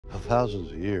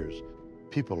thousands of years,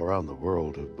 people around the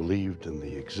world have believed in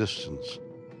the existence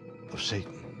of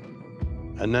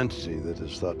Satan, an entity that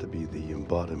is thought to be the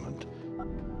embodiment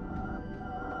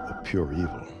of pure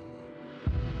evil.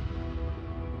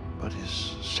 But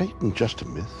is Satan just a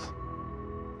myth?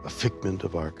 A figment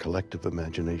of our collective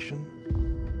imagination?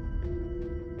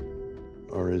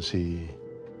 Or is he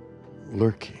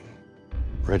lurking,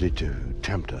 ready to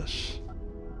tempt us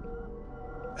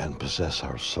and possess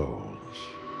our souls?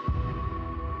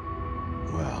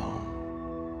 Well,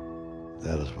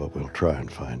 that is what we'll try and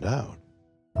find out.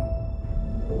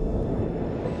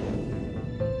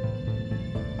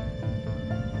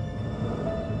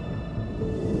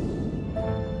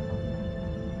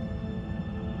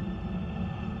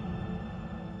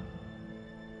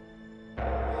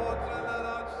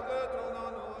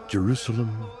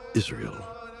 Jerusalem, Israel,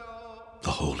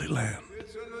 the Holy Land.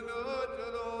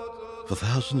 For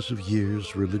thousands of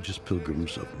years, religious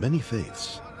pilgrims of many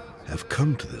faiths have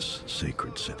come to this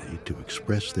sacred city to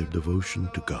express their devotion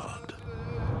to God.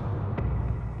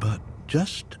 But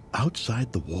just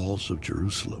outside the walls of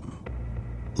Jerusalem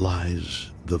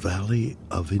lies the Valley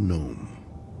of Hinnom,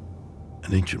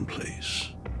 an ancient place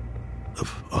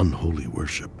of unholy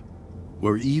worship,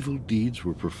 where evil deeds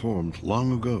were performed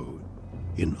long ago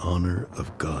in honor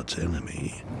of God's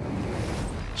enemy,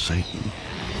 Satan.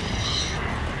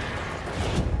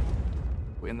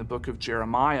 In the book of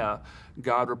Jeremiah,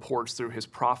 God reports through his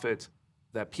prophet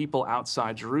that people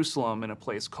outside Jerusalem in a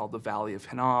place called the Valley of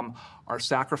Hinnom are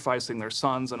sacrificing their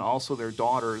sons and also their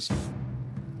daughters.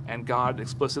 And God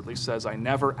explicitly says, I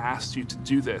never asked you to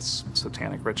do this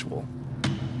satanic ritual.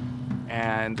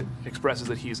 And expresses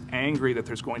that he's angry that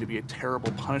there's going to be a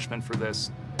terrible punishment for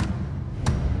this.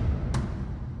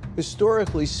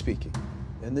 Historically speaking,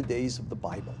 in the days of the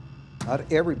Bible, not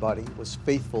everybody was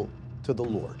faithful to the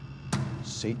Lord.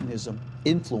 Satanism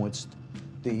influenced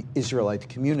the Israelite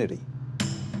community.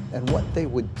 And what they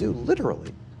would do,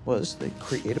 literally, was they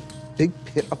create a big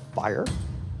pit of fire,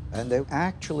 and they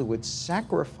actually would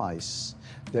sacrifice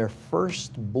their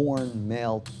firstborn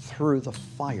male through the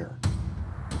fire.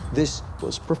 This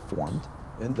was performed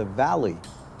in the Valley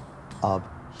of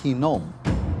Hinnom,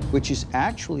 which is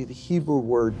actually the Hebrew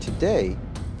word today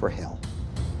for hell.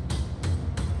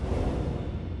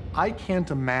 I can't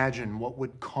imagine what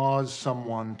would cause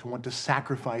someone to want to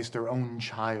sacrifice their own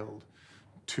child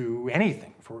to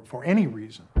anything, for any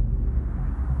reason.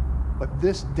 But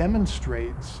this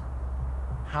demonstrates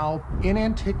how in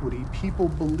antiquity people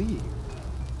believed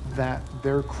that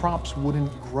their crops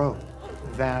wouldn't grow,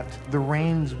 that the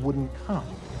rains wouldn't come,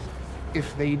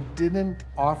 if they didn't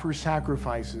offer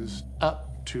sacrifices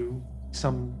up to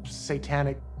some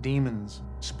satanic demons,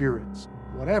 spirits,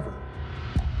 whatever.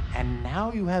 And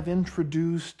now you have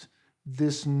introduced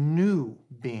this new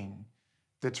being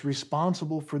that's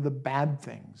responsible for the bad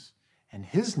things, and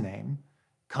his name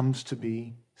comes to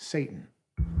be Satan.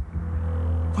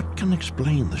 What can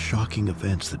explain the shocking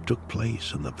events that took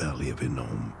place in the Valley of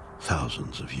Hinnom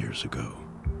thousands of years ago?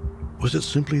 Was it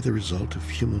simply the result of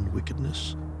human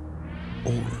wickedness?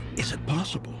 Or is it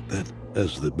possible that,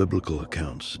 as the biblical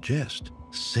accounts suggest,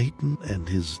 Satan and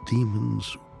his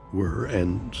demons were,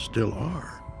 and still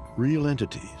are, real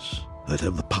entities that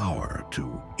have the power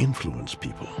to influence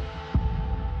people?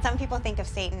 Some people think of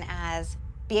Satan as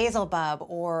Beelzebub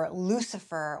or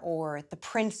Lucifer or the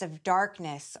Prince of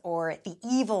Darkness or the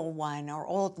Evil One or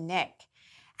Old Nick.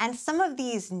 And some of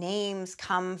these names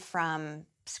come from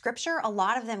scripture. A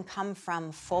lot of them come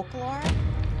from folklore.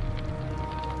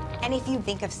 And if you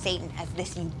think of Satan as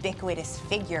this ubiquitous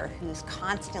figure who's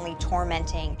constantly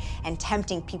tormenting and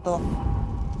tempting people,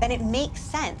 then it makes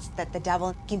sense that the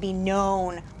devil can be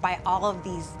known by all of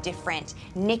these different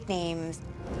nicknames.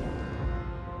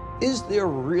 Is there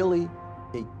really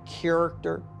a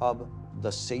character of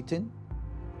the Satan?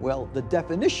 Well, the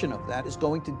definition of that is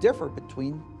going to differ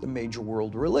between the major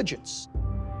world religions.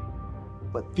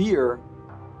 But fear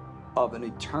of an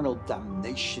eternal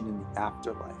damnation in the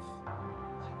afterlife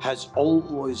has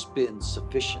always been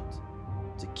sufficient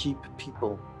to keep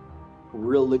people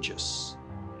religious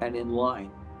and in line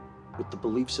with the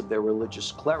beliefs of their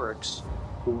religious clerics,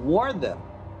 who warn them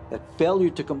that failure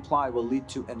to comply will lead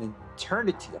to an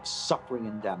eternity of suffering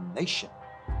and damnation.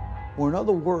 Or in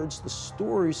other words, the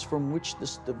stories from which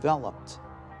this developed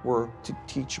were to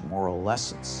teach moral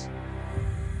lessons.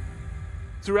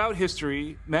 Throughout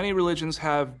history, many religions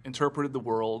have interpreted the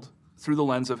world through the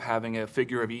lens of having a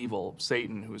figure of evil,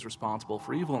 Satan, who is responsible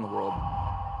for evil in the world.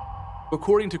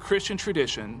 According to Christian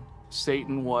tradition,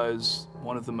 Satan was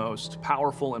one of the most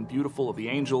powerful and beautiful of the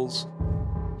angels.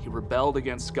 He rebelled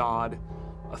against God,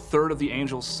 a third of the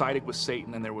angels sided with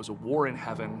Satan, and there was a war in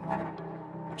heaven,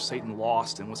 which Satan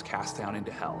lost and was cast down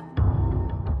into hell.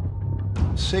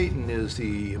 Satan is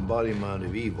the embodiment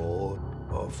of evil,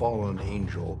 a fallen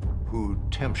angel who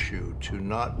tempts you to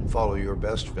not follow your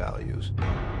best values.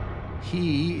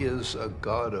 He is a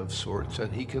god of sorts,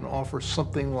 and he can offer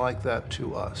something like that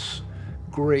to us.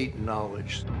 Great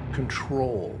knowledge,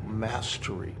 control,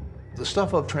 mastery, the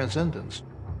stuff of transcendence.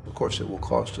 Of course, it will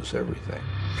cost us everything.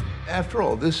 After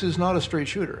all, this is not a straight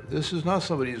shooter. This is not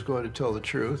somebody who's going to tell the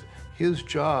truth. His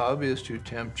job is to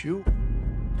tempt you.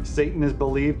 Satan is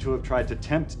believed to have tried to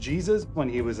tempt Jesus when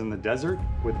he was in the desert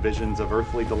with visions of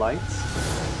earthly delights.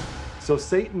 So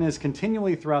Satan is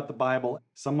continually throughout the Bible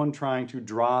someone trying to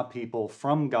draw people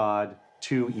from God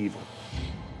to evil.